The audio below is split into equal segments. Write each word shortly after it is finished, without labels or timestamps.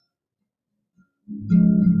Thank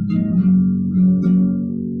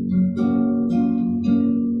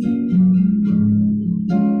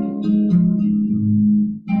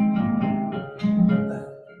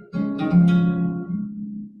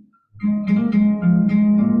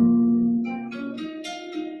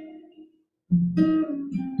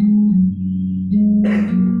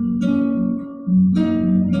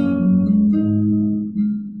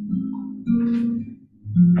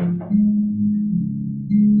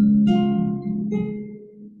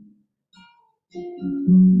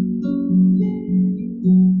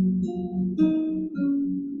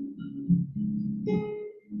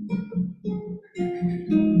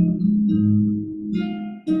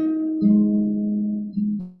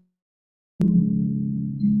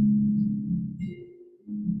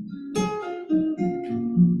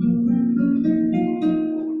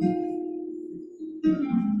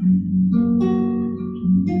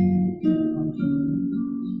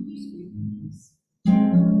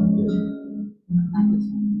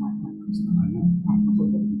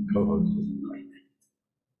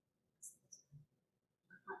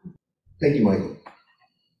you, Michael.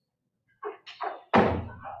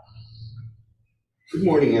 Good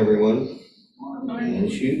morning, everyone.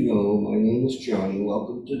 As you know, my name is Johnny.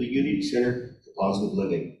 Welcome to the Unity Center for Positive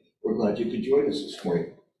Living. We're glad you could join us this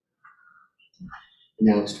morning.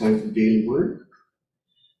 Now it's time for Daily Word.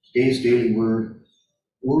 Today's Daily Word,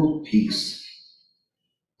 world peace.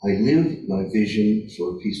 I live my vision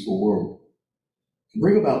for a peaceful world. To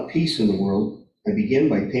bring about peace in the world, I begin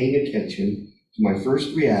by paying attention to my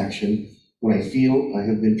first reaction when I feel I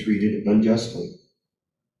have been treated unjustly.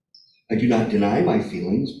 I do not deny my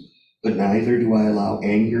feelings, but neither do I allow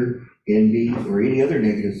anger, envy, or any other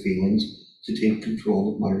negative feelings to take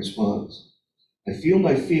control of my response. I feel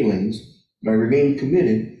my feelings, but I remain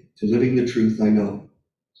committed to living the truth I know.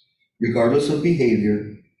 Regardless of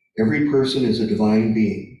behavior, every person is a divine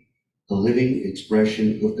being, a living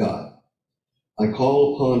expression of God. I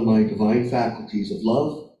call upon my divine faculties of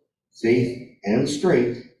love, faith, and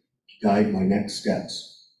strength to guide my next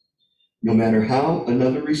steps. No matter how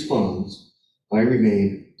another responds, I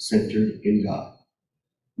remain centered in God.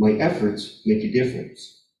 My efforts make a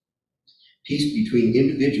difference. Peace between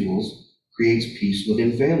individuals creates peace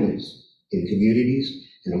within families, in communities,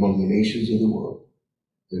 and among the nations of the world.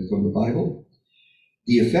 And from the Bible,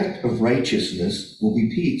 the effect of righteousness will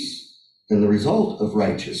be peace, and the result of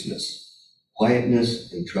righteousness,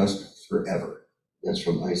 quietness and trust forever. That's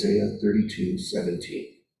from Isaiah 32:17.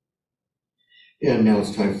 And now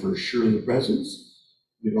it's time for Sure in the Presence.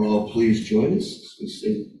 Would you all please join us as we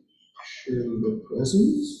sing Sure in the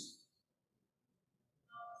Presence.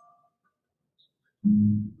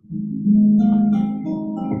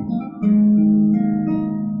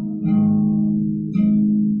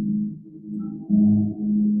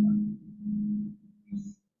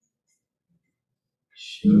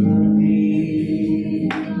 Surely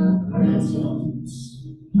the presence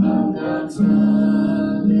of God's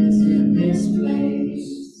love is in this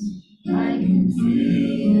place. I can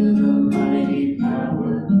feel the mighty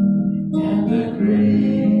power and the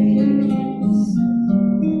grace.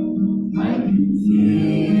 I can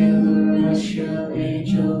feel the rush of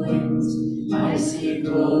angel wings. I see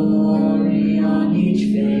glory on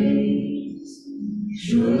each face.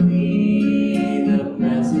 Surely the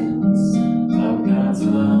presence of God's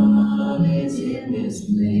love is in this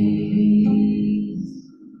place.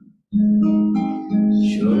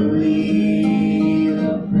 Surely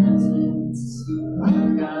the presence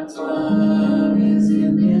of God's love is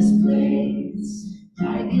in this place.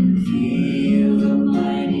 I can feel the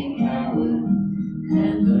mighty power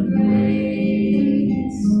and the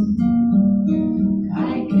grace.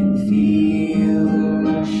 I can feel the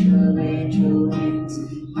rush of angel wings.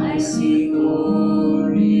 I see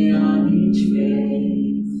glory on each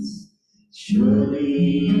face.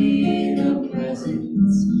 Surely the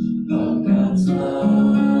presence of God's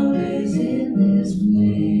love is in this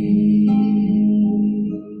place.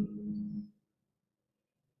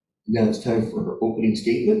 Now it's time for our opening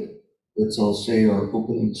statement. Let's all say our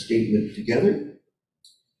opening statement together.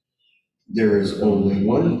 There is only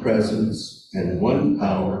one presence and one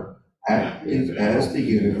power, active as the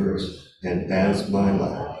universe and as my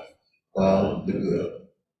life, God the good.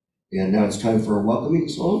 And now it's time for our welcoming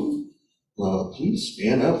song. Please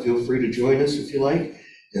stand up. Feel free to join us if you like,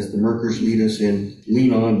 as the Merkers lead us in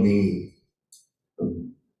Lean on Me.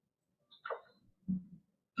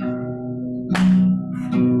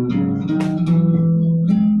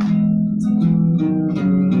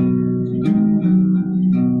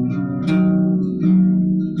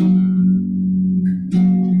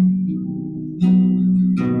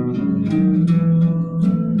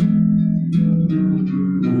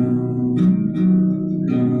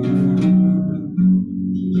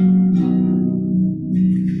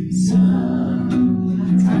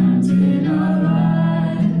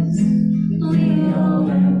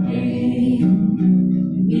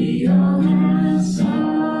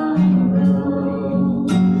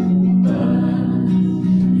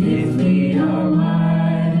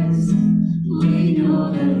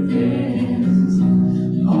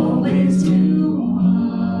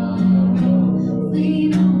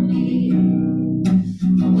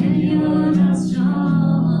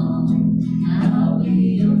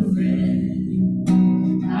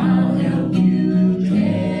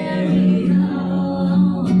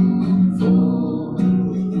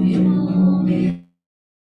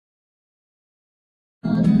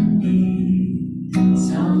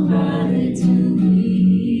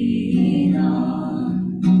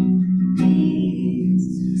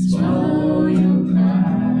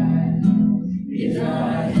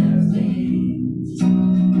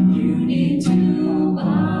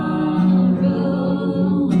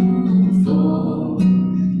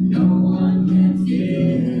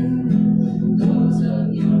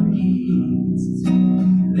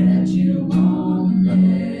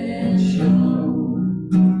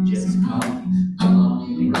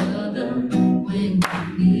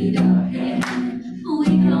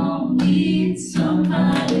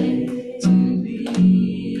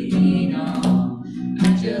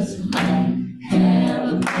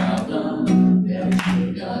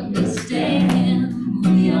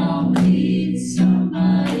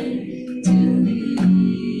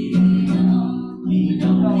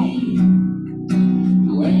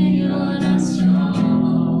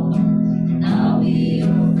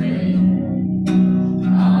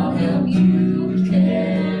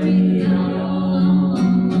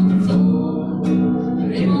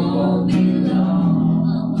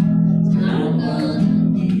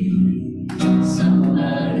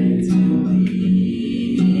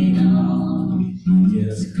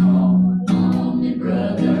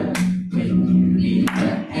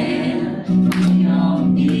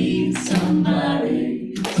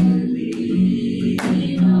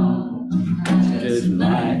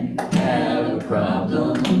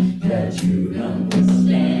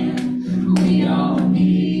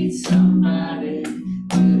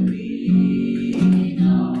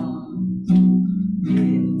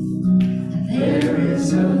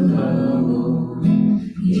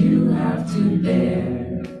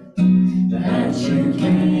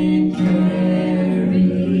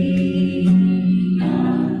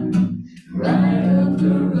 right up the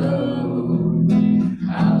road.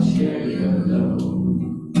 I'll share your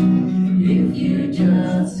load if you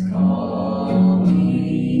just call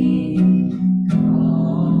me.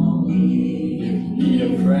 Call me if you need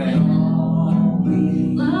a friend. Call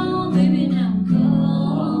me. Oh, baby, now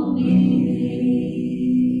call me.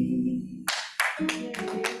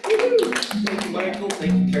 Thank you, Michael.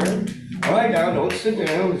 Thank you, Karen. All right, now don't sit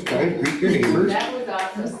down. It's time to greet your neighbors. That was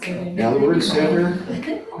awesome. Now that we're in center,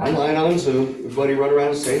 online on Zoom, everybody run around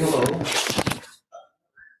and say hello.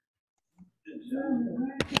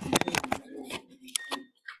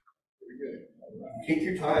 Take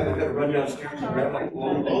your time. I've got to run downstairs and grab my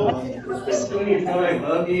phone. Spend plenty of time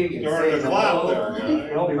hugging and Starting saying to clap hello. there, guy.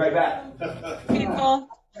 And I'll be right back. People,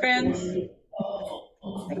 friends.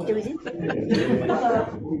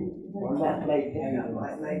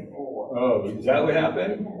 Oh, is that what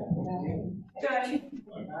happened?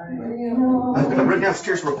 I'm gonna run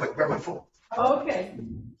downstairs real quick, grab my phone. Okay.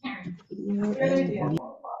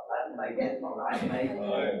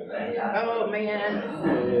 Oh, man.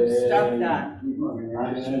 Stop that.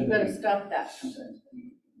 You better stop that.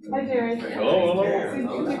 Hi, Jerry. Hello, hello.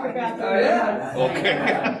 Since you took a bath. Okay. I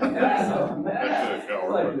took a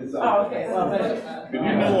shower. Oh, okay, well, Did you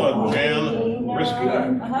know Jan Risky?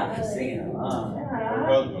 uh-huh. Her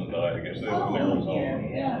husband died, I guess they live in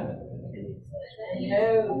Arizona.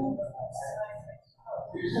 No.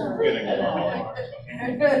 He's getting along.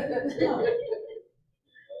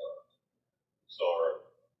 Saw her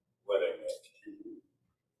wedding.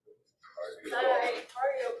 Hi, how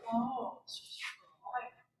are you? Oh.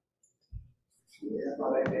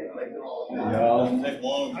 Doesn't take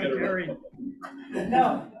long to get her. No.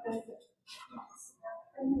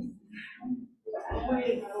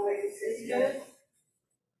 Wait, is good?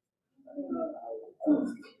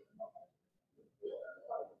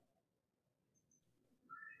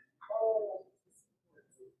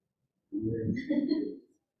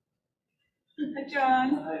 Hi, John.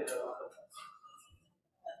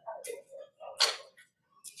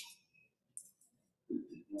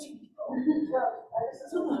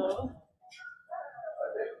 Hello.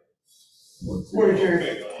 Morning,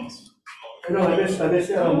 Jerry. I know I missed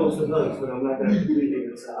out on most of those, but I'm not gonna completely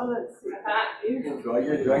miss out. Oh, let's see.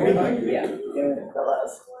 Yeah.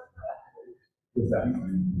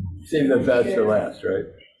 Save the best for last, right?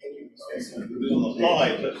 There's the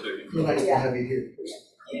slides, I see. Nice to have you here.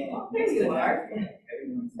 There's the dark.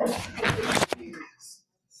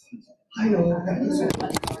 I know.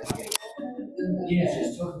 Yeah,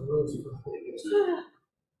 just talking to Rosie.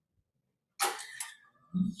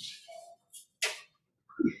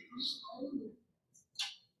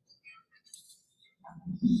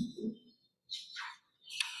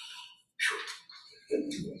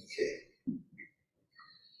 Okay.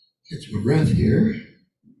 Get some breath here.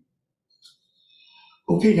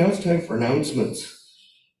 Okay, now it's time for announcements.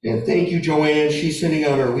 And thank you, Joanne. She's sending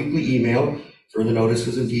out our weekly email for the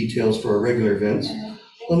notices and details for our regular events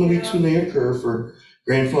on the weeks when they occur for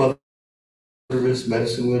grandfather service,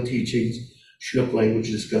 medicine wheel teachings, Chinook language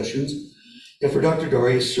discussions, and for Dr.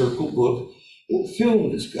 Darius circle book and film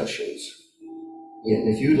discussions.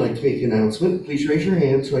 And if you'd like to make an announcement, please raise your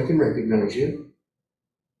hand so I can recognize you.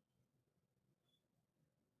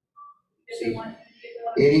 See,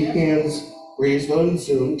 any hands raised on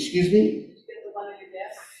Zoom, excuse me?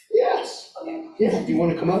 Yes. Yeah, do you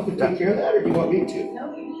want to come up and take care of that, or do you want me to?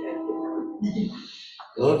 No, you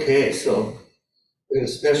should. Okay, so we have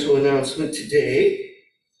a special announcement today.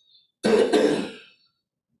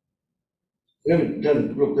 We haven't done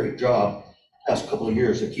a real great job the past couple of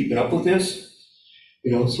years of keeping up with this,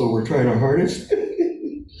 so we're trying our hardest.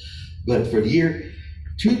 But for the year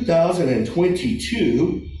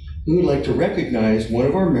 2022, we would like to recognize one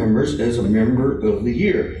of our members as a member of the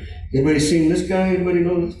year. Anybody seen this guy? Anybody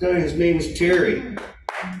know this guy? His name is Terry.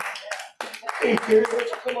 Hey, Terry, why don't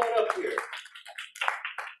you come on up here?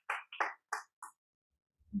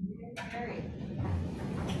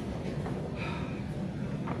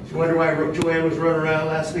 You wonder why Joanne was running around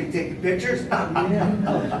last week taking pictures?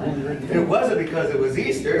 It wasn't because it was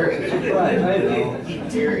Easter.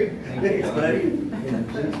 Right, Terry, thanks, buddy.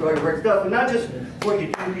 Started work stuff, and not just what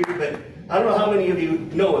you do here, but I don't know how many of you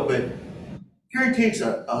know it, but Terry takes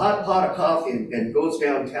a hot pot of coffee and goes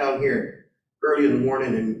downtown here early in the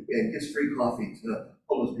morning and gets free coffee to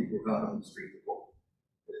homeless people who are out on the street.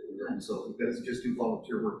 And so you guys just do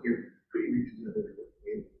volunteer work here. Pretty reaches out everywhere.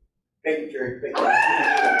 Thank you, Terry. Thank you.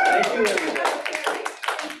 Thank you, everybody.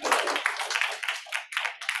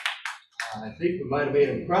 I think we might have made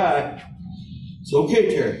him cry. So,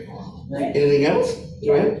 okay, Terry. Anything else?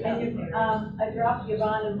 Joanne? I dropped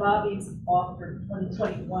Yvonne and Bobby's off for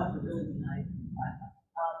 2021, really nice.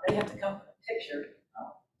 they have to come for a picture,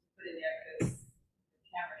 put in there because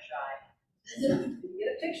camera shy. You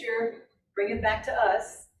get a picture, bring it back to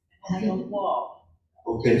us, and hang on the wall.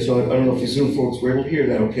 Okay, so I don't know if you Zoom folks were able to hear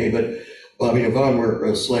that, okay, but Bobby and Yvonne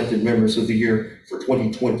were selected members of the year for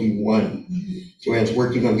 2021. Joanne's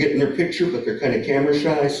working on getting their picture, but they're kind of camera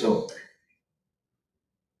shy, so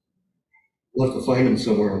we'll have to find them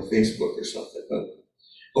somewhere on Facebook or something,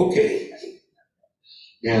 but, okay.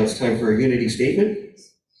 Now it's time for a unity statement.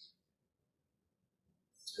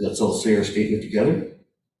 Let's all say our statement together.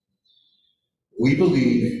 We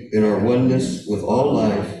believe in our oneness with all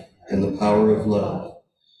life and the power of love.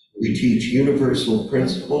 We teach universal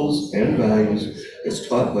principles and values as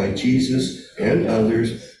taught by Jesus and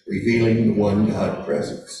others, revealing the one God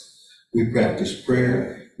presence. We practice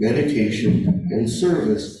prayer, meditation, and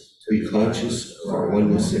service to be conscious of our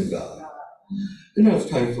oneness in God. And now it's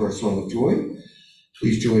time for our song of joy.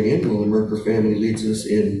 Please join in while the Merker family leads us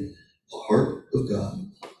in the heart of God.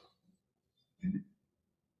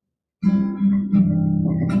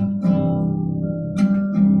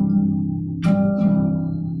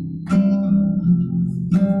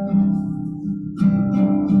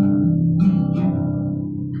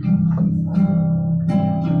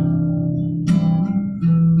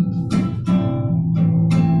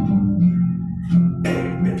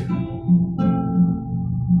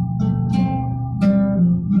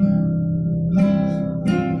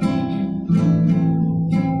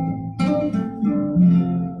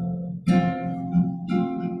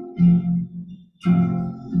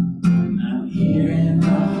 I'm here in the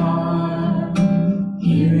heart,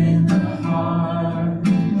 here in the heart,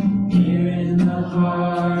 here in the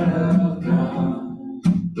heart of God,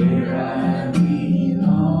 where I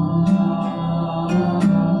belong.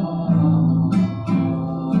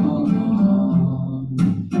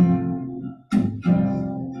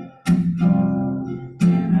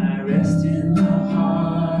 And I rest in the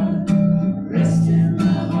heart, rest in the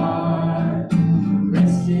heart,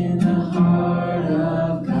 rest in the heart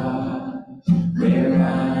of God, where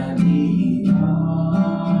I belong.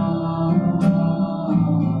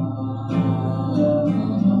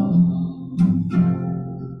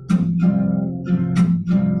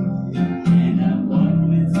 And I'm one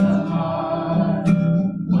with the heart,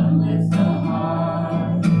 one with the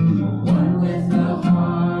heart, one with the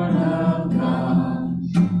heart of God,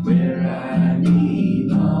 where I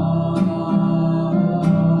belong.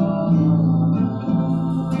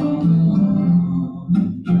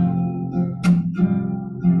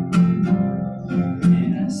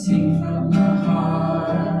 And I sing from the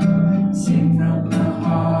heart, sing from the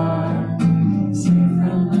heart, sing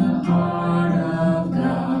from the heart of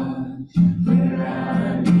God, where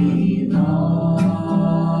I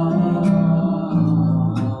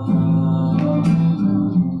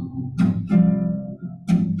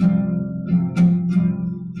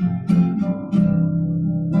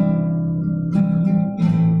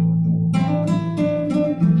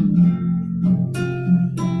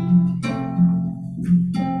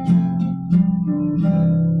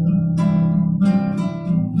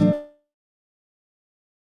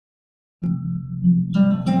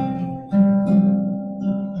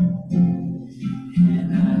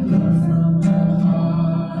And I love from the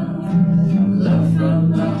heart, love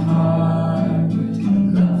from the heart,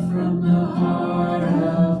 love from the heart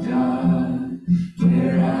of God,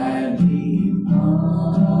 where I belong.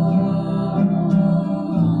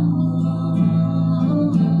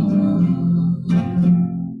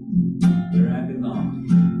 Where I belong,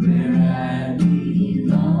 where I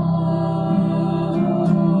belong.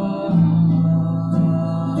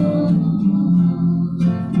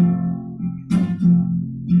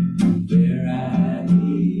 Where I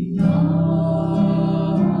belong.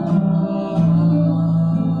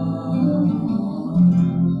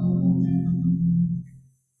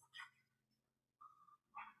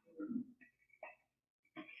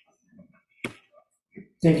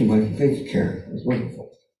 Thank you, Mike. Thank you, Karen. It was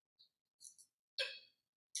wonderful.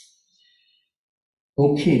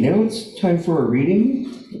 Okay, now it's time for a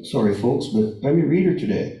reading. Sorry, folks, but I'm your reader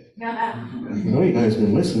today. I know you guys have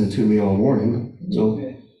been listening to me all morning, so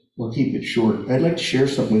we'll keep it short. I'd like to share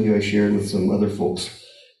something with you I shared with some other folks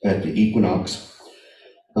at the Equinox.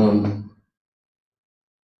 In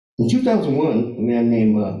 2001, a man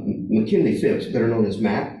named McKinley Phipps, better known as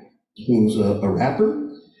Mac, who's a rapper,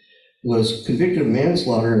 was convicted of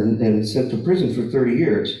manslaughter and sent to prison for 30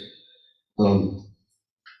 years.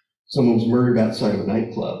 Someone was murdered outside of a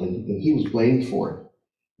nightclub, and he was blamed for it.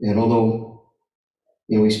 And although,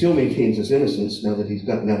 he still maintains his innocence now that he's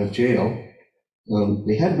gotten out of jail,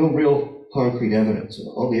 they had no real concrete evidence.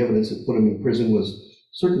 All the evidence that put him in prison was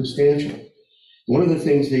circumstantial. One of the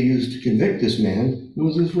things they used to convict this man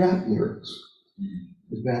was his rap lyrics.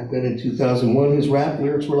 Because back then in 2001, his rap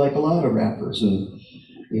lyrics were like a lot of rappers. And,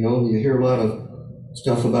 you know, you hear a lot of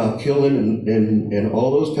stuff about killing and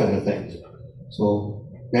all those kind of things. So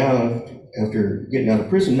now, after getting out of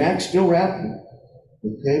prison, Mac's still rapping.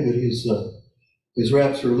 Okay, but his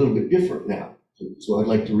raps are a little bit different now. So I'd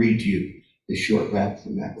like to read to you this short rap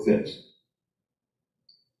from Mac Phipps.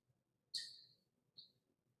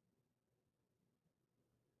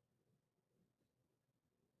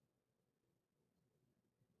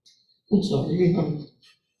 I'm sorry. I'm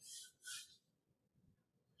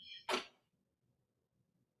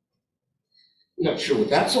not sure what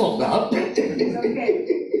that's all about. I've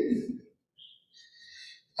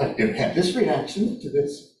never had this reaction to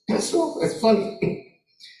this. That's funny.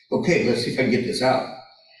 Okay, let's see if I can get this out.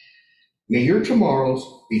 May your tomorrows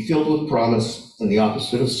be filled with promise and the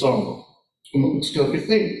opposite of sorrow, amongst other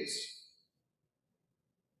things.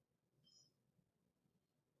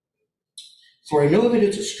 For I know that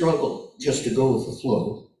it's a struggle just to go with the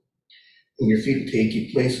flow, when your feet take you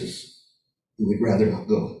places you would rather not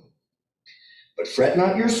go. But fret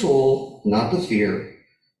not your soul, not the fear,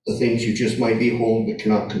 the things you just might behold but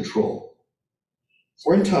cannot control.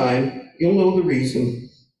 For in time, you'll know the reason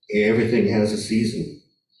everything has a season.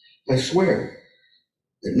 I swear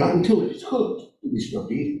that not until it is cooked will we start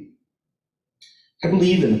eating. I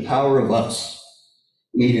believe in the power of us,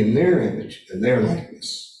 made in their image and their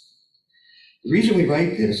likeness. The reason we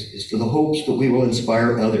write this is for the hopes that we will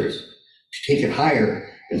inspire others to take it higher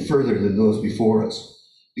and further than those before us,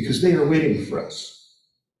 because they are waiting for us.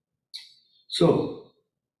 So,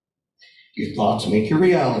 your thoughts make your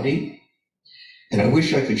reality, and I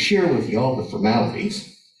wish I could share with you all the formalities,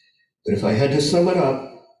 but if I had to sum it up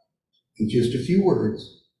in just a few words,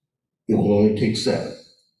 it will only take 7.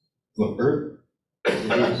 On earth, as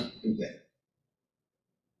it is in heaven.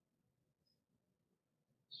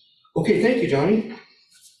 Okay, thank you, Johnny.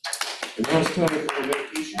 And now it's time for the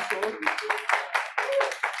meditation song.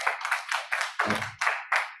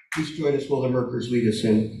 Please join us while the Merkers lead us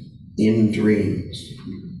in Dreams.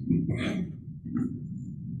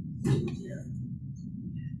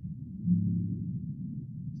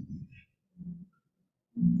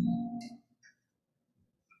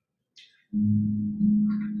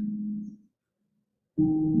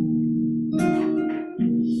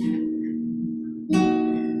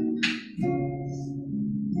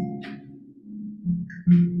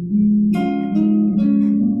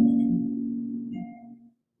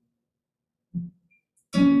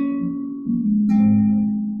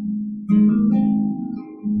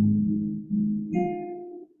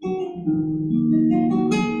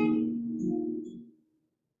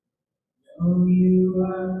 Oh, you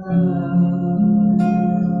are love,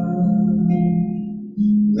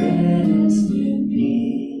 rest in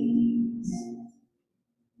peace.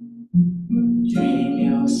 Dream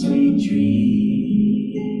your sweet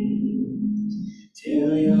dreams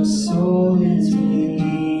till your soul is released.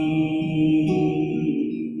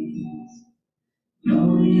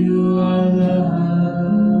 Know you are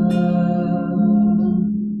love,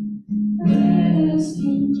 rest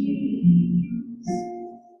in peace.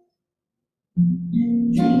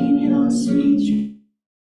 Dream your sweet dreams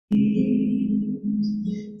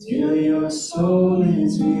till your soul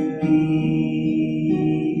is released.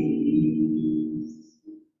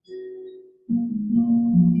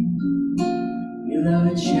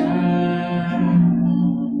 Beloved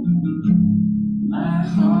child, my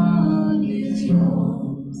heart is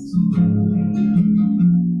yours.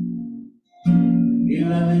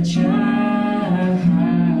 Beloved child,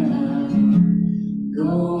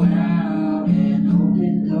 go out and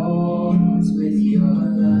open doors with your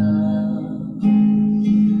love,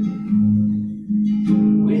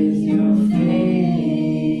 with your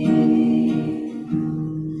faith,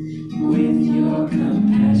 with your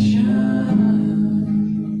compassion,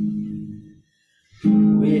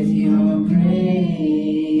 with your grace,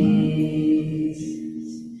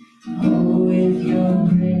 oh, with your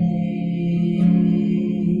grace.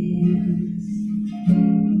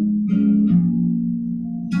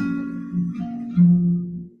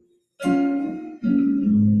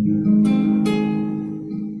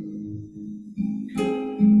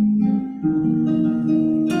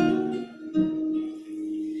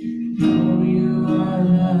 Oh, you are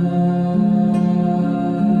love,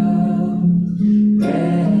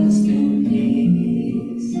 rest in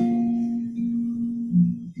peace.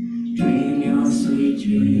 Dream your sweet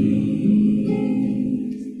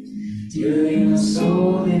dreams till your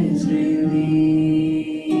soul is released.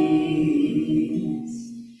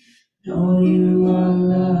 Know you are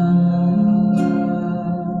love,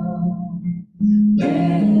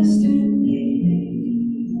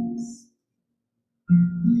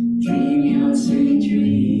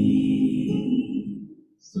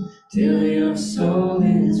 your soul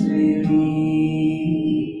is released.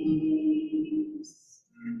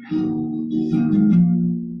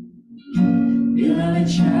 Beloved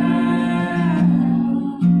child,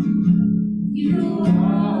 you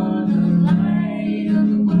are the light of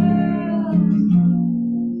the world.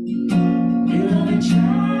 Beloved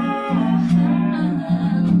child,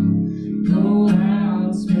 go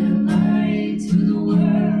out, spread light to the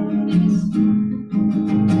world.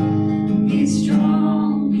 Be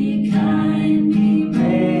strong, be kind, be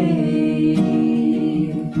brave.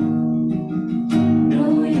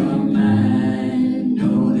 Know your mind,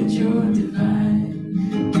 know that you're divine.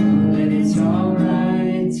 Know that it's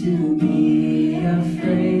alright to be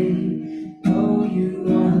afraid. Know you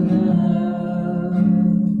are loved.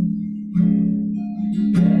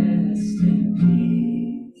 Rest in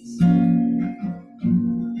peace.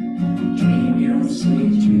 Dream your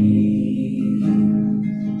sweet dreams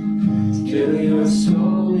till your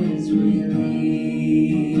soul is released.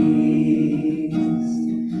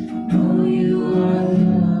 Know you are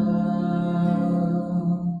loved.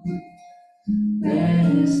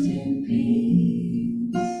 Rest in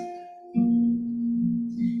peace.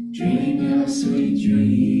 Dream your sweet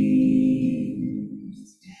dreams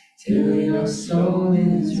till your soul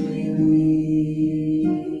is released.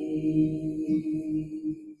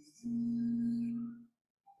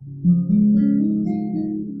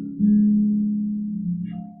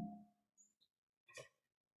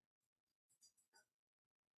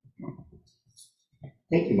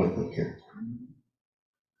 Thank you, Michael Care.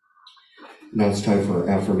 Now it's time for our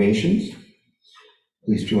affirmations.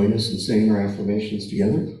 Please join us in saying our affirmations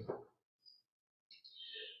together.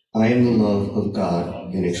 I am the love of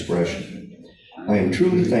God in expression. I am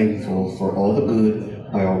truly thankful for all the good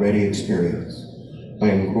I already experience. I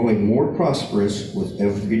am growing more prosperous with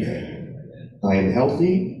every day. I am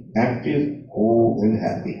healthy, active, whole, and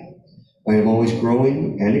happy. I am always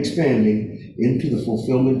growing and expanding into the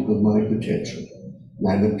fulfillment of my potential. And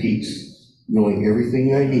I'm at peace, knowing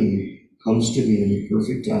everything I need comes to me in the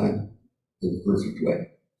perfect time, in the perfect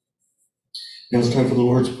way. Now it's time for the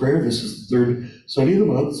Lord's Prayer. This is the third Sunday of the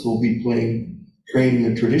month, so we'll be praying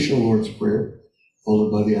the traditional Lord's Prayer,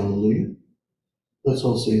 followed by the Alleluia. Let's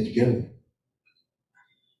all say it together.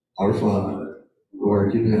 Our Father, who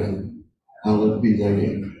art in heaven, hallowed be thy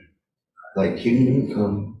name. Thy kingdom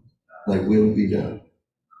come, thy will be done,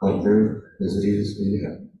 on earth as it is in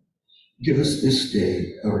heaven. Give us this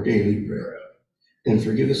day our daily bread, and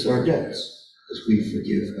forgive us our debts, as we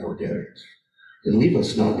forgive our debtors. And leave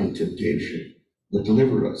us not in temptation, but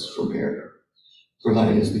deliver us from error. For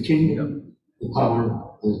thine is the kingdom, the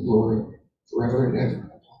power, and the glory, forever and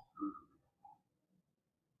ever.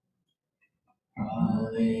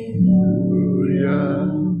 Hallelujah.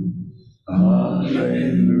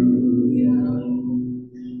 Hallelujah.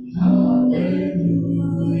 Hallelujah.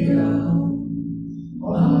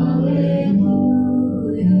 Hallelujah.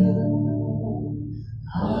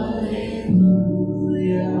 Hallelujah. Hallelujah.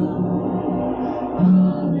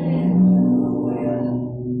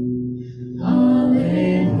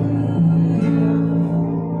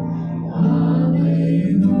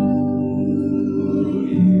 Hallelujah.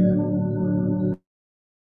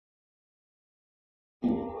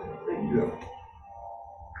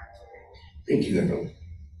 Thank you, everyone.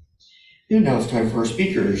 And now it's time for our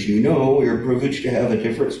speakers. You know, we are privileged to have a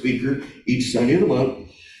different speaker each Sunday of the month.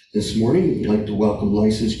 This morning, we'd like to welcome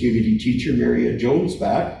licensed Unity teacher Maria Jones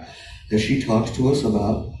back as she talks to us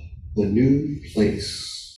about the new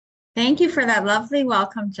place. Thank you for that lovely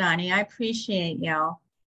welcome, Johnny. I appreciate you.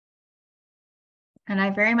 And I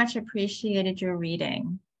very much appreciated your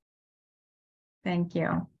reading. Thank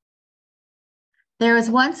you. There was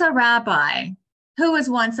once a rabbi who was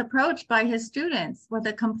once approached by his students with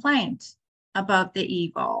a complaint about the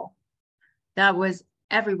evil that was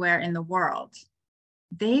everywhere in the world.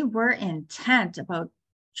 They were intent about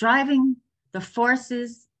driving the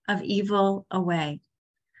forces of evil away.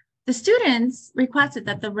 The students requested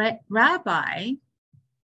that the rabbi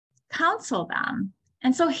counsel them,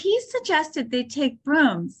 and so he suggested they take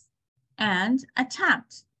brooms and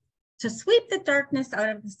attempt to sweep the darkness out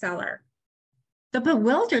of the cellar. The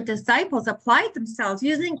bewildered disciples applied themselves,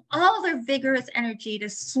 using all their vigorous energy to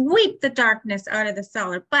sweep the darkness out of the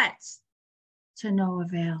cellar, but to no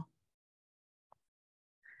avail.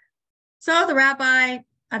 So the rabbi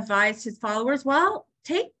advised his followers, well,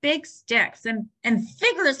 take big sticks and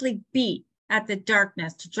vigorously beat at the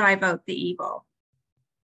darkness to drive out the evil.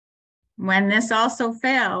 When this also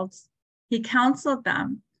failed, he counseled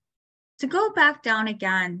them to go back down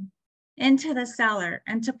again into the cellar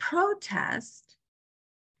and to protest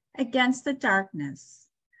against the darkness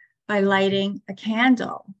by lighting a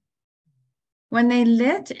candle. When they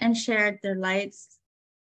lit and shared their lights,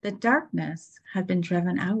 the darkness had been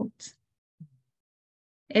driven out.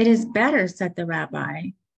 It is better, said the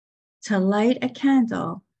rabbi, to light a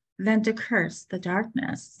candle than to curse the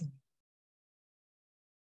darkness.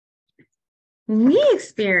 We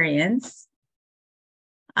experience,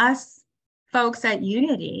 us folks at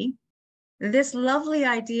Unity, this lovely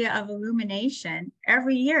idea of illumination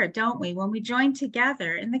every year, don't we? When we join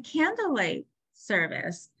together in the candlelight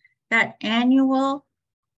service, that annual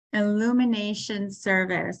illumination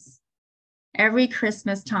service every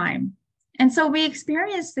Christmas time. And so we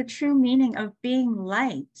experience the true meaning of being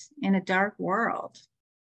light in a dark world.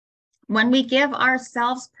 When we give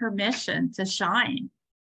ourselves permission to shine,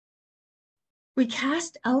 we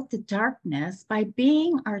cast out the darkness by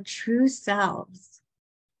being our true selves,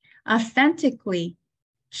 authentically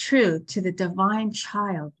true to the divine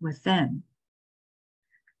child within.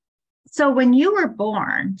 So when you were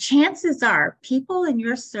born, chances are people in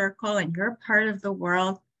your circle and your part of the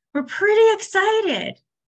world were pretty excited.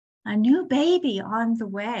 A new baby on the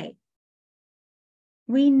way.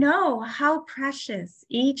 We know how precious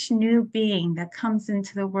each new being that comes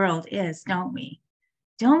into the world is, don't we?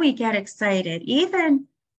 Don't we get excited? Even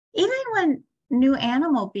when new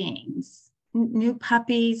animal beings, new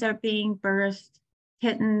puppies are being birthed,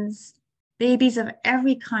 kittens, babies of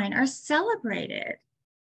every kind are celebrated.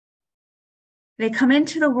 They come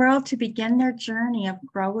into the world to begin their journey of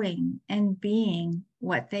growing and being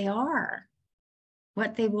what they are,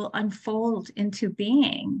 what they will unfold into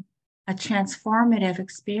being, a transformative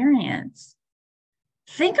experience.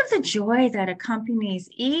 Think of the joy that accompanies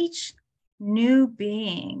each new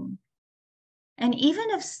being. And even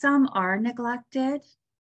if some are neglected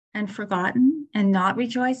and forgotten and not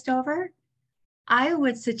rejoiced over, I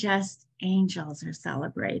would suggest angels are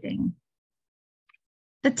celebrating.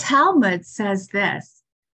 The Talmud says this: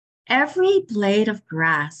 every blade of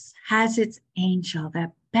grass has its angel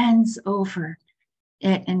that bends over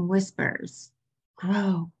it and whispers,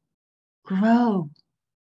 grow, grow.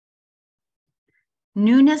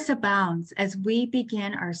 Newness abounds as we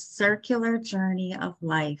begin our circular journey of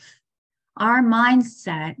life. Our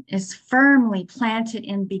mindset is firmly planted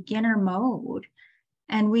in beginner mode,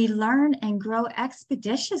 and we learn and grow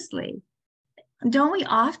expeditiously. Don't we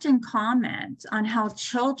often comment on how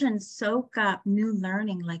children soak up new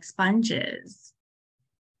learning like sponges?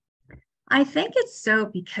 I think it's so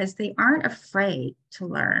because they aren't afraid to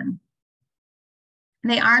learn.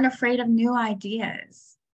 They aren't afraid of new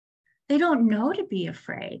ideas. They don't know to be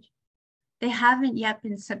afraid. They haven't yet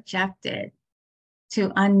been subjected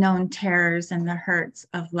to unknown terrors and the hurts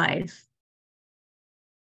of life.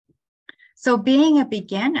 So being a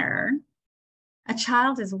beginner, a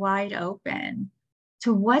child is wide open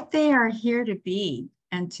to what they are here to be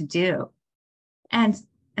and to do. And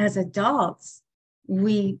as adults,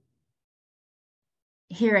 we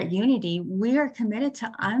here at Unity, we are committed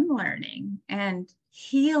to unlearning and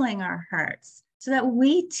healing our hearts so that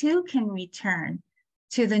we too can return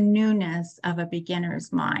to the newness of a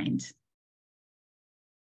beginner's mind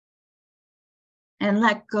and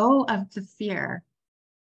let go of the fear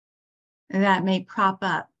that may prop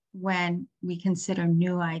up when we consider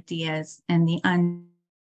new ideas and the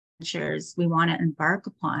adventures we want to embark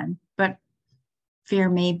upon. But fear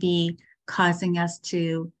may be causing us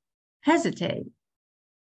to hesitate.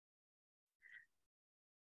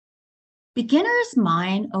 Beginner's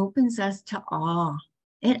mind opens us to awe.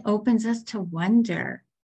 It opens us to wonder.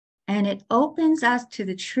 And it opens us to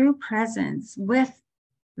the true presence with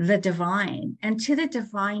the divine and to the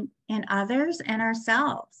divine in others and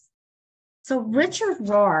ourselves. So Richard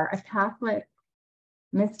Rohr, a Catholic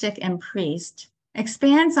mystic and priest,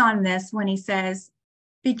 expands on this when he says,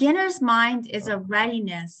 beginner's mind is a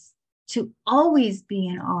readiness to always be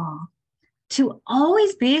in awe, to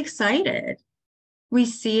always be excited. We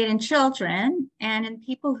see it in children and in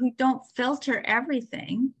people who don't filter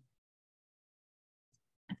everything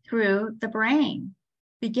through the brain.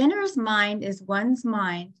 Beginner's mind is one's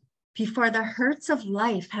mind before the hurts of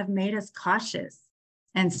life have made us cautious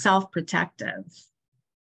and self-protective.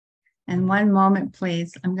 And one moment,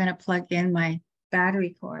 please, I'm going to plug in my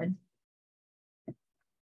battery cord.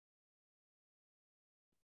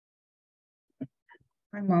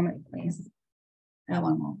 One moment, please.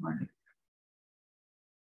 One more.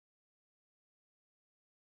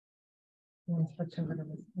 Switch over to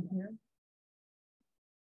this one here.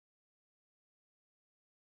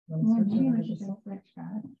 Maybe we should just switch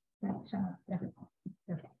that.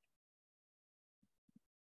 Yeah.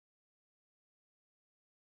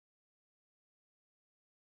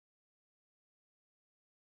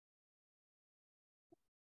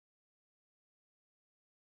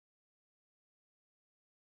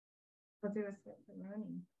 I'll do a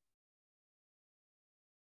ceremony.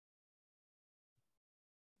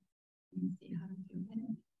 Let me see how to do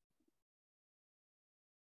it.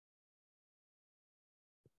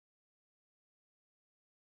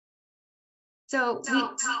 So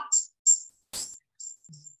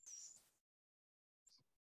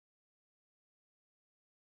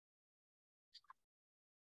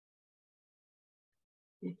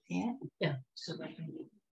you see it? Yeah.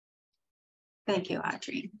 Thank you,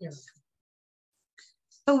 Audrey. Yes.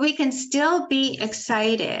 So we can still be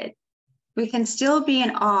excited. We can still be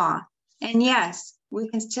in awe. And yes, we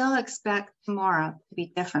can still expect tomorrow to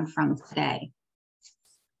be different from today.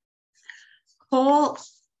 Cole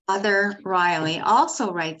Other Riley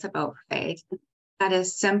also writes about faith that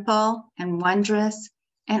is simple and wondrous.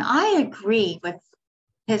 And I agree with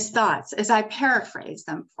his thoughts as I paraphrase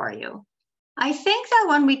them for you. I think that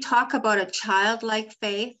when we talk about a childlike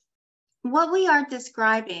faith, what we are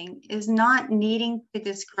describing is not needing to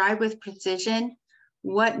describe with precision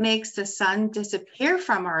what makes the sun disappear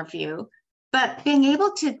from our view, but being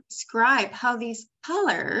able to describe how these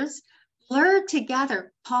colors blur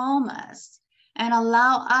together calm us and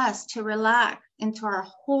allow us to relax into our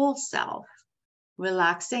whole self,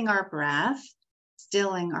 relaxing our breath,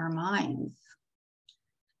 stilling our minds.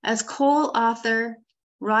 As Cole author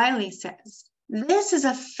Riley says, this is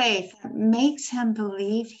a faith that makes him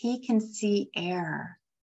believe he can see air.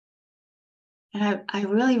 And I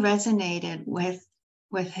really resonated with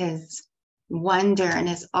his wonder and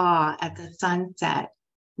his awe at the sunset.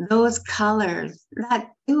 Those colors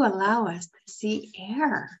that do allow us to see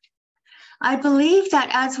air. I believe that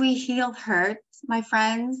as we heal hurts, my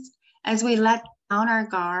friends, as we let down our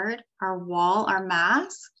guard, our wall, our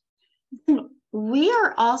mask, we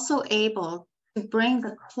are also able to bring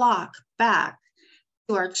the clock back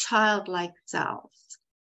to our childlike selves,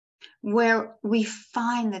 where we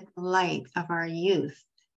find the delight of our youth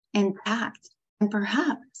intact and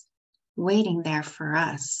perhaps waiting there for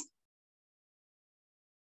us.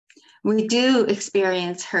 We do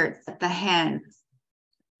experience hurt at the hands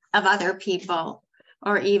of other people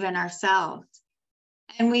or even ourselves,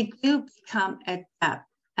 and we do become adept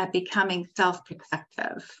at becoming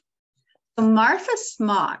self-protective. So Martha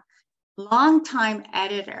Smock, longtime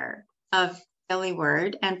editor of Daily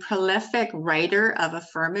Word and prolific writer of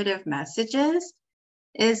affirmative messages,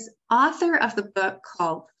 is author of the book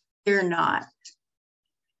called Fear Not.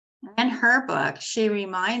 In her book, she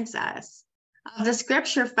reminds us of the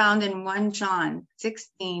scripture found in 1 John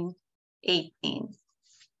 16:18.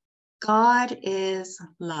 God is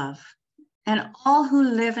love, and all who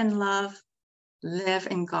live in love live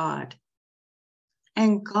in God,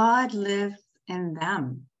 and God lives in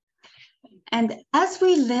them. And as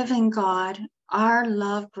we live in God, our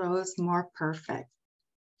love grows more perfect.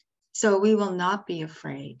 So we will not be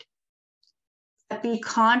afraid, but be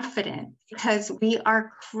confident because we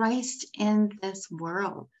are Christ in this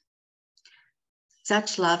world.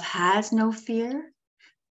 Such love has no fear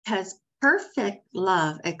because perfect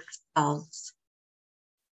love expels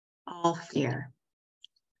all fear.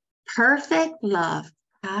 Perfect love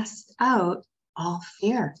casts out all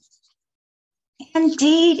fear.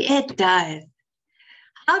 Indeed, it does.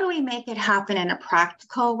 How do we make it happen in a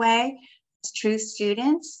practical way as true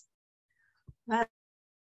students?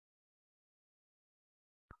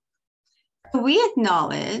 We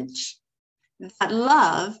acknowledge that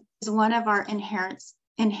love is one of our inherent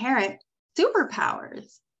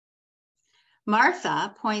superpowers.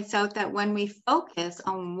 Martha points out that when we focus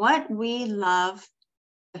on what we love,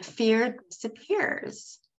 the fear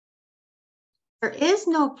disappears. There is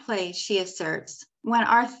no place, she asserts, when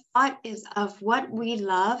our thought is of what we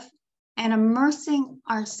love and immersing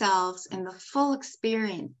ourselves in the full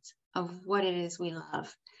experience of what it is we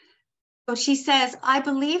love. So she says, I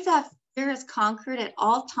believe that fear is conquered at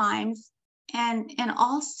all times and in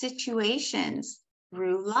all situations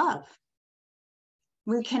through love.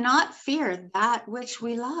 We cannot fear that which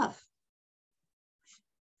we love.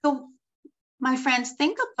 So, my friends,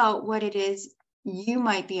 think about what it is you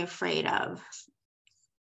might be afraid of.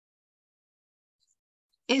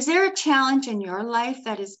 Is there a challenge in your life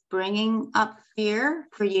that is bringing up fear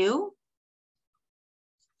for you?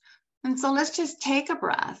 And so let's just take a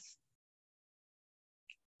breath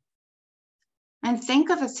and think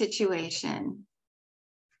of a situation.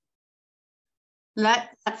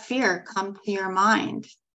 Let that fear come to your mind.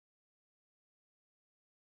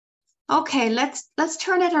 Okay, let's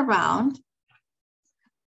turn it around.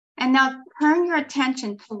 And now turn your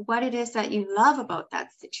attention to what it is that you love about that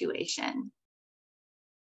situation.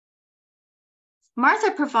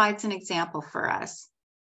 Martha provides an example for us.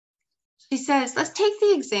 She says, let's take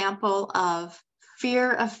the example of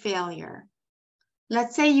fear of failure.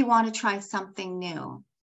 Let's say you want to try something new.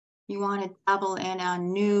 You want to dabble in a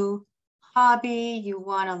new hobby. You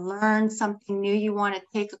want to learn something new. You want to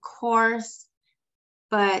take a course,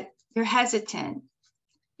 but you're hesitant.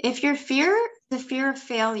 If your the fear of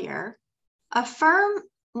failure, affirm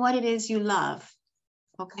what it is you love.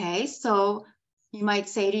 Okay, so you might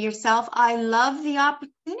say to yourself, I love the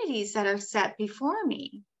opportunities that are set before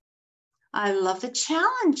me. I love the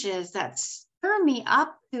challenges that stir me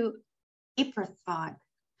up to deeper thought,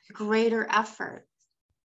 greater effort.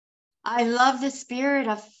 I love the spirit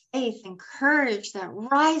of faith and courage that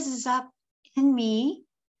rises up in me,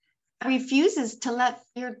 refuses to let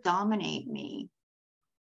fear dominate me.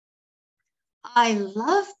 I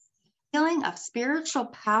love the feeling of spiritual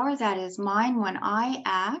power that is mine when I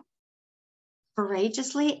act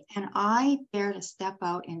courageously and I dare to step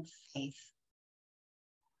out in faith.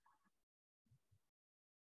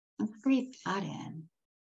 And breathe that in.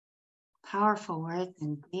 Powerful words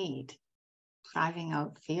indeed, driving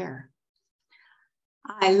out fear.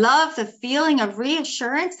 I love the feeling of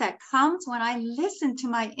reassurance that comes when I listen to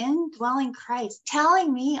my indwelling Christ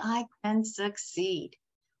telling me I can succeed.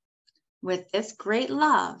 With this great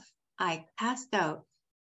love, I cast out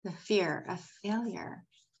the fear of failure.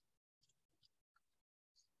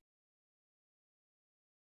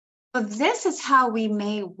 So this is how we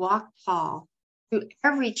may walk tall through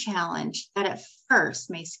every challenge that at first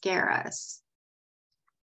may scare us.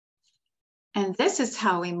 And this is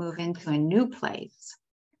how we move into a new place.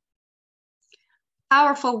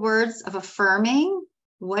 Powerful words of affirming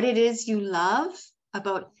what it is you love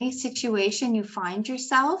about any situation you find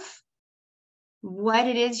yourself, what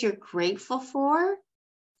it is you're grateful for,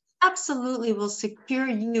 absolutely will secure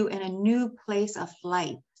you in a new place of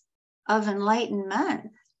light, of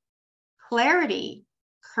enlightenment, clarity,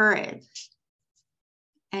 courage,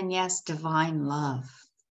 and yes, divine love.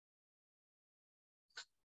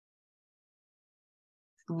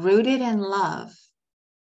 Rooted in love,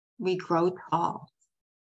 we grow tall.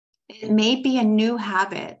 It may be a new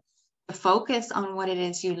habit to focus on what it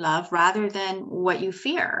is you love rather than what you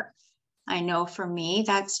fear. I know for me,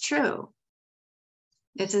 that's true.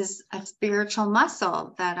 This is a spiritual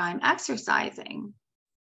muscle that I'm exercising.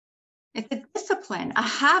 It's a discipline, a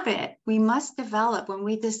habit we must develop when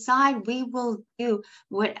we decide we will do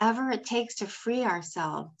whatever it takes to free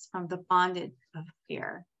ourselves from the bondage of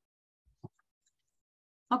fear.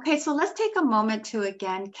 Okay, so let's take a moment to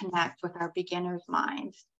again connect with our beginner's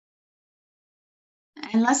mind.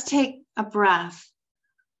 And let's take a breath,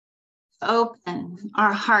 open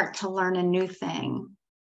our heart to learn a new thing.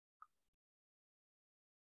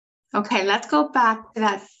 Okay, let's go back to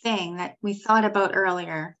that thing that we thought about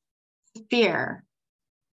earlier, fear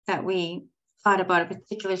that we thought about a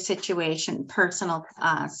particular situation personal to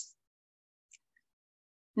us.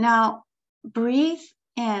 Now, breathe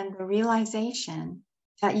in the realization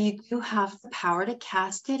that you do have the power to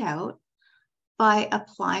cast it out by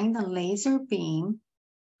applying the laser beam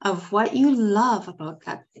of what you love about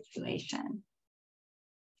that situation.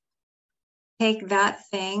 Take that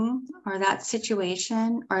thing or that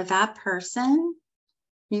situation or that person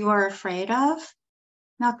you are afraid of.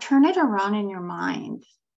 Now turn it around in your mind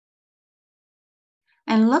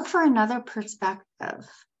and look for another perspective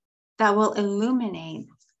that will illuminate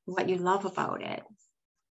what you love about it.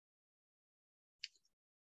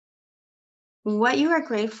 What you are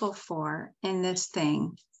grateful for in this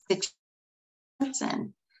thing,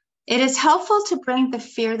 situation. It is helpful to bring the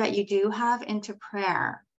fear that you do have into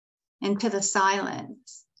prayer, into the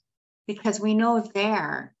silence, because we know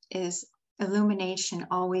there is illumination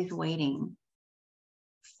always waiting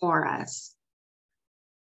for us.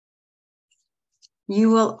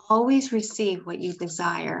 You will always receive what you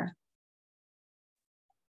desire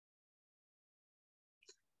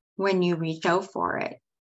when you reach out for it.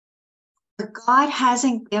 For God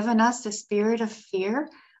hasn't given us the spirit of fear,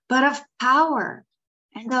 but of power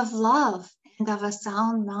and of love and of a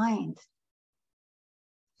sound mind.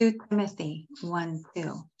 2 Timothy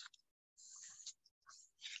 1:2.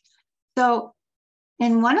 So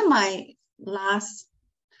in one of my last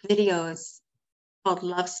videos called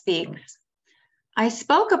Love Speaks, I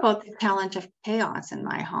spoke about the challenge of chaos in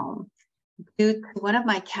my home due to one of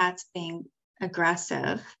my cats being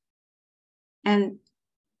aggressive and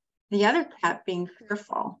the other cat being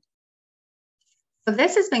fearful. So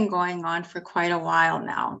this has been going on for quite a while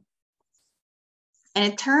now. And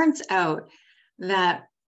it turns out that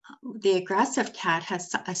the aggressive cat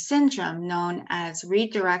has a syndrome known as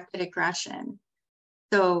redirected aggression.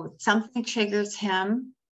 So something triggers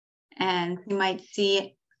him and he might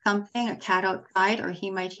see something, a cat outside, or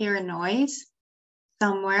he might hear a noise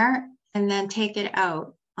somewhere and then take it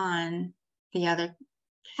out on the other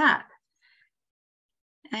cat.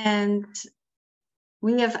 And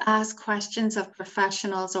we have asked questions of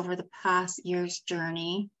professionals over the past year's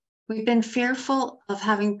journey. We've been fearful of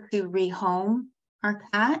having to rehome our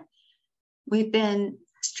cat. We've been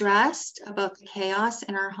stressed about the chaos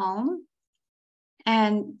in our home.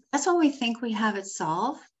 And that's when we think we have it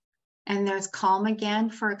solved. And there's calm again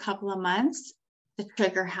for a couple of months, the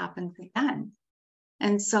trigger happens again.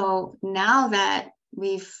 And so now that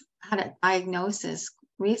we've had a diagnosis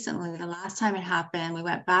recently, the last time it happened, we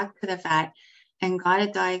went back to the vet and got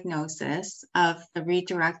a diagnosis of the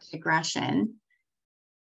redirected aggression.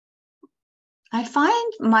 I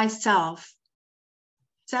find myself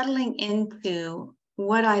settling into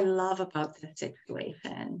what I love about the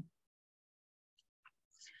situation.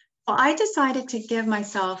 Well, I decided to give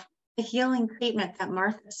myself the healing treatment that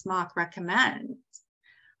Martha Smock recommends.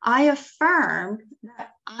 I affirmed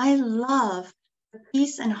that I love the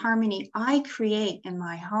peace and harmony I create in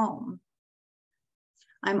my home.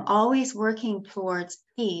 I'm always working towards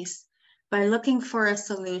peace by looking for a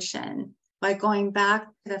solution, by going back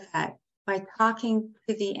to the vet, by talking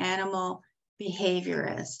to the animal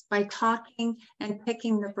behaviorist, by talking and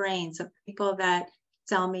picking the brains of people that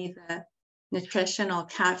sell me the nutritional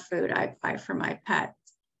cat food I buy for my pets,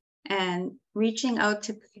 and reaching out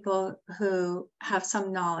to people who have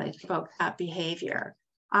some knowledge about cat behavior.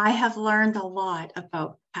 I have learned a lot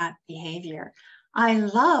about cat behavior. I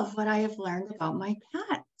love what I have learned about my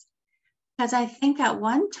cats, because I think at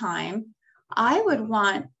one time I would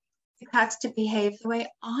want the cats to behave the way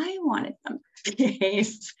I wanted them to behave.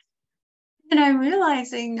 And I'm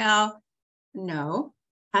realizing now, no,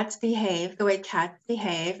 cats behave the way cats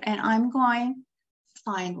behave, and I'm going to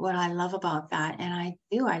find what I love about that. And I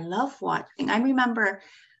do, I love watching. I remember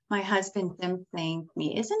my husband Jim saying to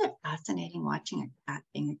me, isn't it fascinating watching a cat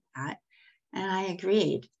being a cat? And I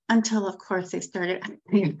agreed, until of course they started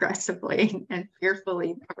acting aggressively and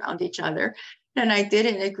fearfully around each other. And I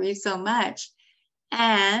didn't agree so much.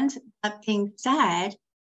 And that being said,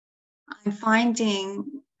 I'm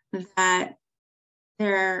finding that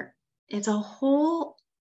there is a whole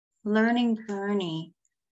learning journey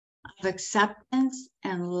of acceptance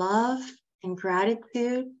and love and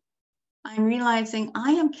gratitude. I'm realizing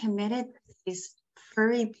I am committed to these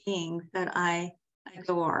furry beings that I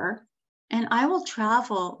adore, and I will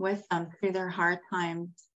travel with them through their hard times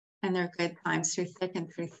and their good times, through thick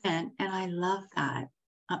and through thin. And I love that.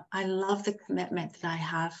 I love the commitment that I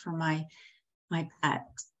have for my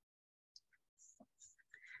pets.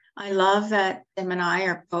 I love that Tim and I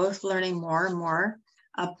are both learning more and more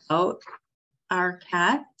about our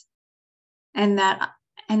cats, and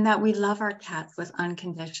that we love our cats with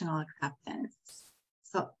unconditional acceptance.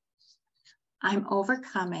 So I'm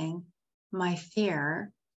overcoming my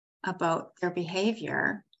fear about their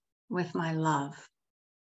behavior with my love.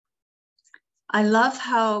 I love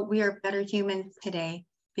how we are better humans today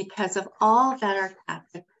because of all that our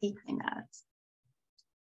cats are teaching us.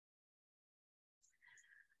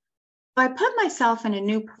 So I put myself in a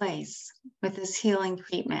new place with this healing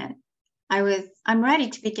treatment. I'm ready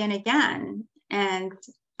to begin again, and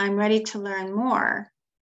I'm ready to learn more.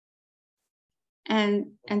 And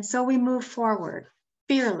so we move forward,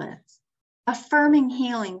 fearless, affirming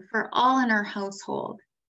healing for all in our household,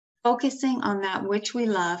 focusing on that which we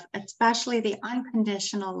love, especially the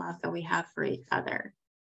unconditional love that we have for each other.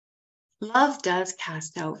 Love does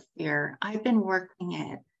cast out fear. I've been working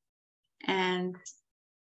it, and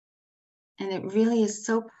it really is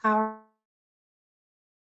so powerful,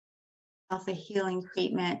 the healing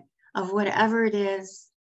treatment of whatever it is,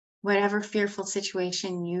 whatever fearful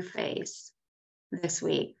situation you face this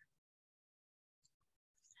week.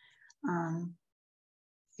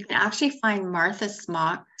 You can actually find Martha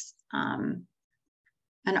Smock's an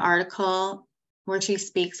article where she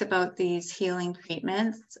speaks about these healing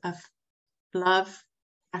treatments of love,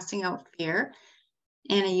 casting out fear,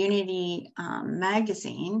 in a Unity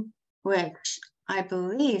magazine, which I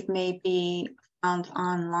believe may be found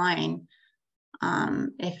online.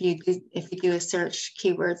 If you do a search,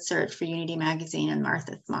 keyword search for Unity magazine and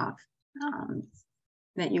Martha Smock,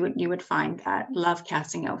 that you would find that love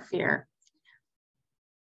casting out fear.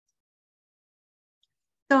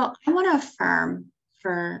 So I want to affirm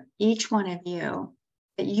for each one of you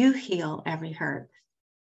that you heal every hurt.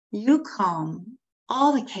 You calm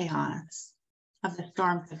all the chaos of the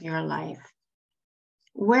storms of your life.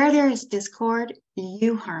 Where there is discord,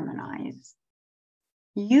 you harmonize.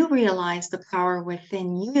 You realize the power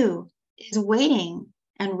within you is waiting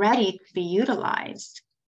and ready to be utilized.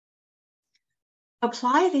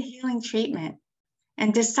 Apply the healing treatment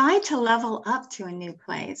and decide to level up to a new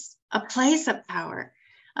place. a place of power,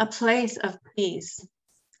 a place of peace,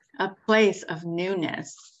 a place of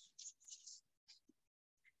newness.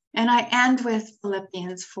 And I end with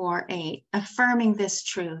Philippians 4:8, affirming this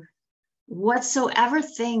truth. Whatsoever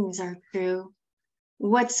things are true,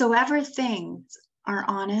 whatsoever things are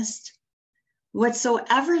honest,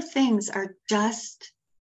 whatsoever things are just,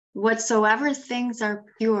 whatsoever things are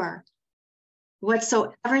pure,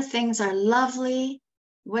 whatsoever things are lovely,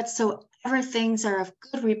 whatsoever things are of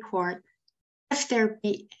good report, if there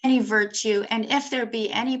be any virtue and if there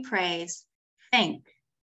be any praise, think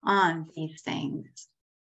on these things.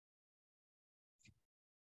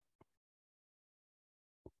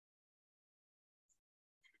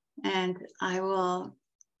 And I will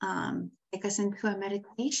take us into a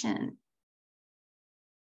meditation.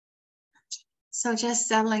 So just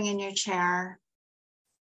settling in your chair.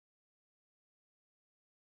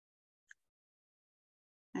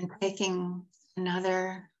 And taking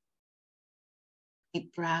another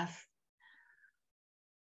deep breath.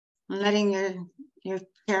 Letting your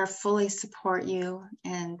chair fully support you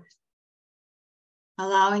and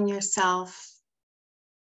allowing yourself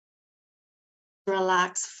to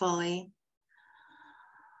relax fully.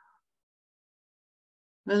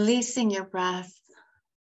 Releasing your breath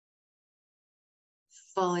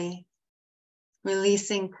fully.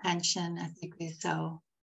 Releasing tension as you do so.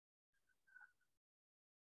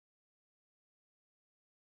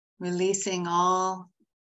 Releasing all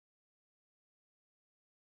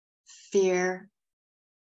fear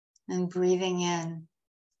and breathing in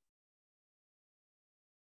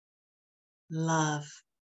love.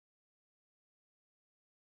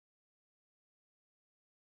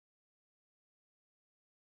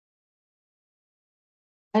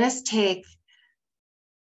 Let us take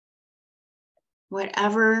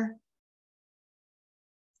whatever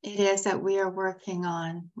it is that we are working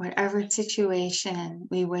on, whatever situation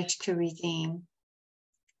we wish to redeem.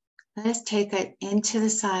 Let us take it into the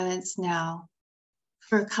silence now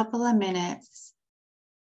for a couple of minutes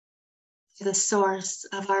to the source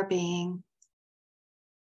of our being.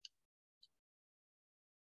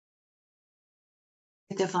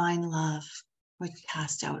 The divine love, which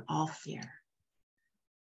casts out all fear.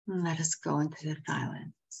 And let us go into the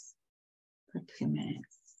silence for 2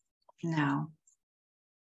 minutes now.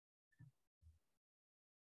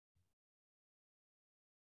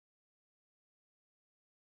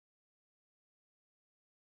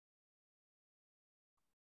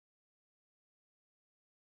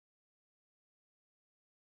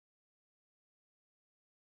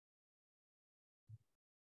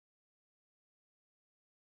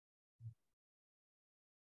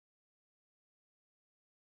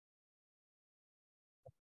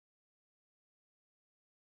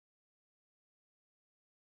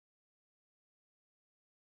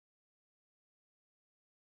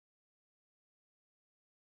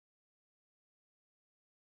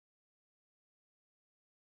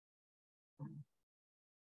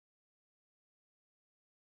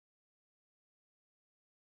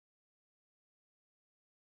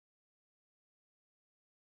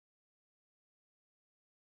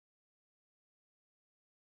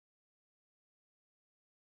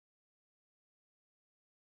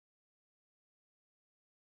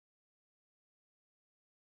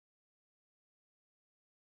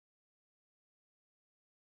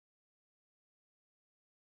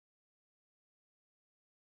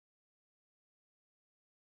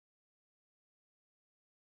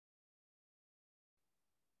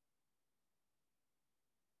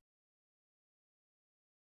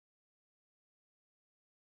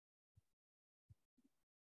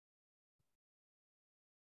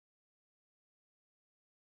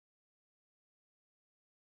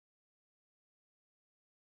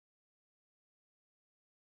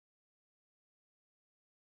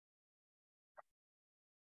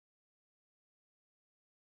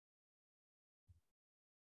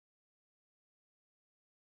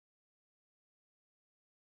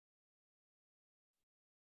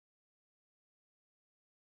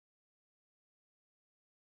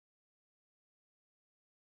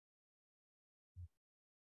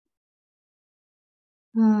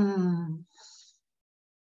 And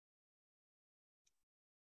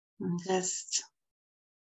just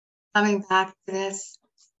coming back to this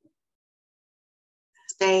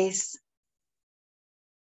space,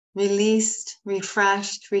 released,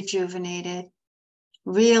 refreshed, rejuvenated,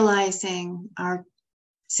 realizing our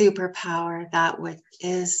superpower, that which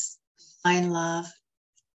is divine love.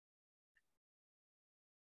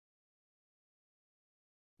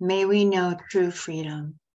 May we know true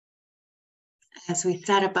freedom as we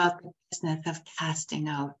set about the business of casting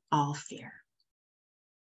out all fear.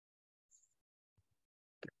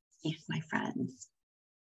 Yes, my friends.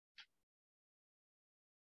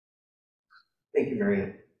 Thank you,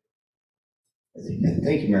 Marianne.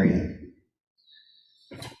 Thank you, Marianne.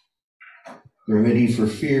 The remedy for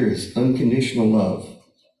fear is unconditional love.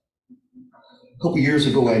 A couple years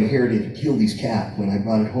ago, I inherited Gildy's cat. When I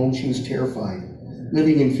brought it home, she was terrified,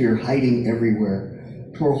 living in fear, hiding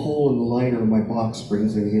everywhere. Tore a hole in the liner of my box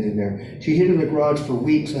springs and hid in there. She hid in the garage for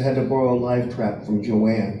weeks. I had to borrow a live trap from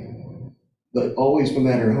Joanne. But always, no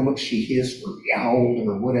matter how much she hissed or yowled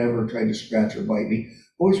or whatever, tried to scratch or bite me,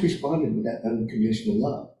 always responded with that unconditional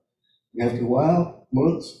love. And after a while,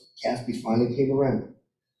 months, Caspi finally came around.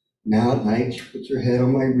 Now at night, she puts her head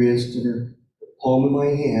on my wrist and her palm in my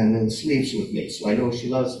hand and sleeps with me, so I know she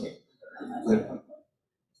loves me. But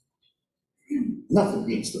nothing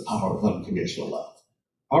beats the power of unconditional love.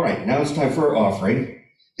 All right, now it's time for our offering.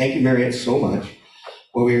 Thank you, Mariette, so much.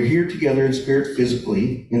 While we are here together in spirit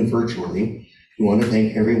physically and virtually, we want to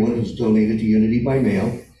thank everyone who's donated to Unity by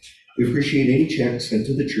mail. We appreciate any checks sent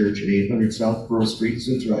to the church at 800 South Pearl Street,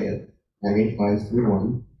 Centralia,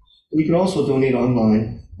 98531. And you can also donate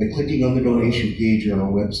online by clicking on the donation page on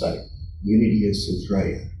our website, Unity of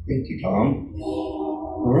Centralia. Thank you, Tom.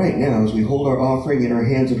 All right, now as we hold our offering in our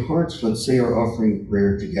hands and hearts, let's say our offering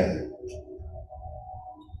prayer together.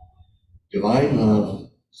 Divine love,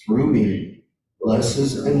 through me,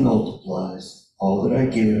 blesses and multiplies all that I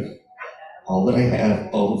give, all that I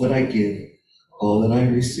have, all that I give, all that I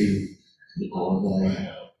receive, and all that I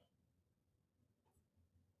have.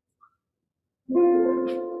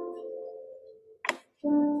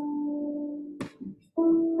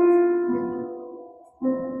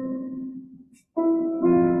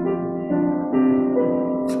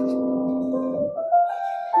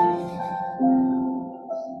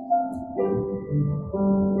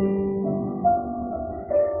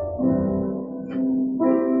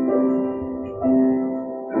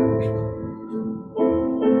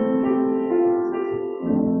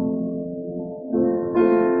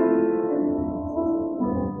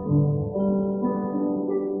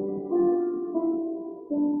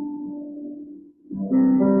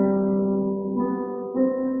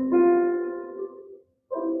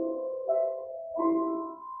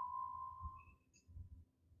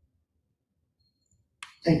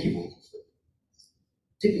 Thank you, Wolf.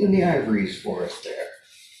 Tickling the ivories for us there.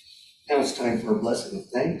 Now it's time for a blessing of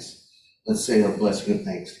thanks. Let's say our blessing of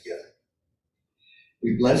thanks together.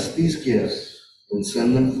 We bless these gifts and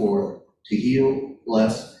send them forth to heal,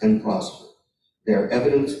 bless, and prosper. They are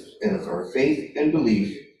evidence of our faith and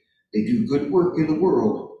belief. They do good work in the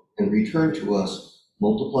world and return to us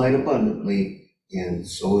multiplied abundantly, and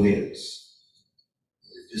so it is.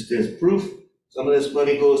 Just as proof, some of this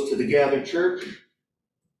money goes to the gathered church.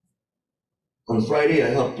 On Friday, I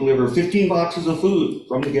helped deliver 15 boxes of food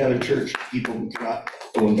from the gathered church to people who cannot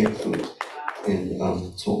go and get food. And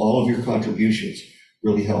so all of your contributions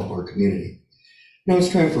really help our community. Now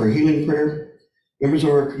it's time for a healing prayer. Members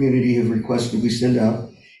of our community have requested we send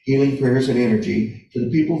out healing prayers and energy to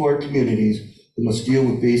the people of our communities who must deal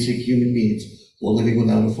with basic human needs while living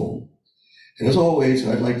without a phone. And as always,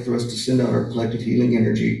 I'd like for us to send out our collective healing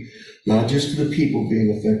energy, not just to the people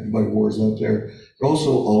being affected by wars out there, but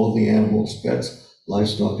also all of the animals, pets,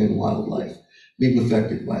 livestock, and wildlife being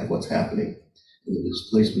affected by what's happening in the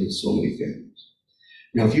displacement of so many families.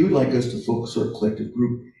 Now, if you would like us to focus our collective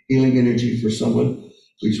group healing energy for someone,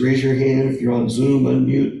 please raise your hand. If you're on Zoom,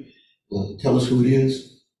 unmute, tell us who it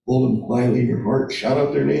is, hold them quietly in your heart, shout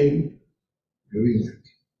out their name, whatever you like.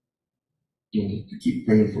 You want to keep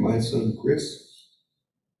praying for my son, Chris,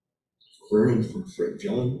 for her, and for Fred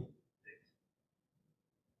John.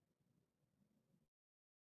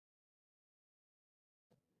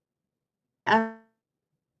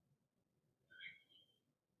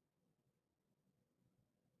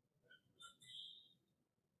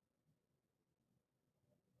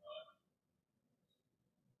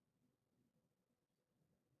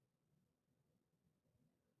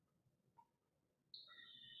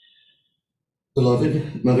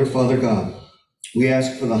 Beloved Mother, Father God, we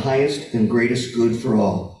ask for the highest and greatest good for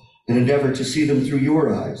all, and endeavor to see them through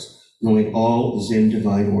your eyes, knowing all is in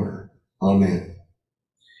divine order. Amen.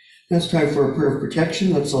 Now it's time for a prayer of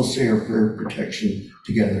protection. Let's all say our prayer of protection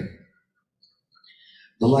together.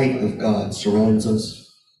 The light of God surrounds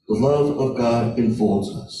us. The love of God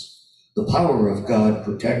enfolds us. The power of God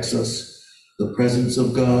protects us. The presence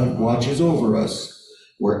of God watches over us.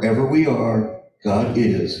 Wherever we are, God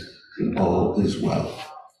is, and all is well.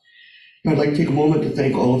 I'd like to take a moment to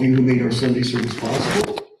thank all of you who made our Sunday service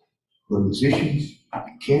possible. Our musicians,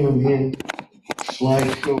 cameramen,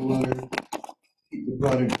 slideshow runner, people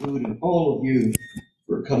brought in food, and all of you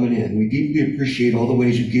for coming in. We deeply appreciate all the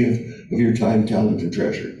ways you give of your time, talent, and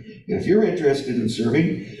treasure. And if you're interested in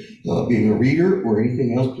serving, being a reader or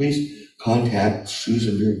anything else, please contact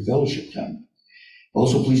Susan during fellowship time.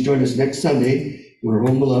 Also, please join us next Sunday, where our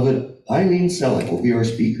own beloved Eileen Selleck will be our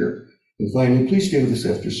speaker. And finally, please stay with us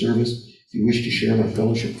after service if you wish to share in our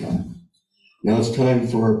fellowship time. Now it's time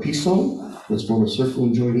for our peace song. Let's form a circle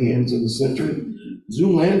and join hands in the center.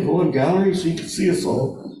 Zoom land, go on gallery so you can see us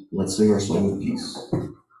all. Let's sing our song of peace.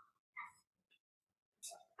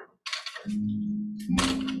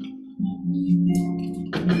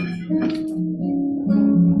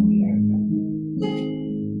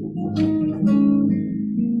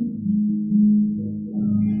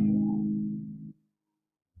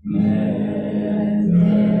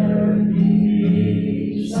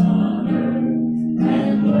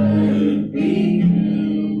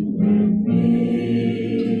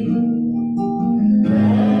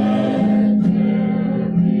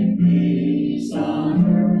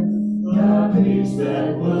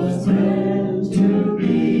 That was meant to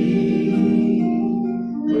be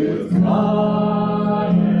with God.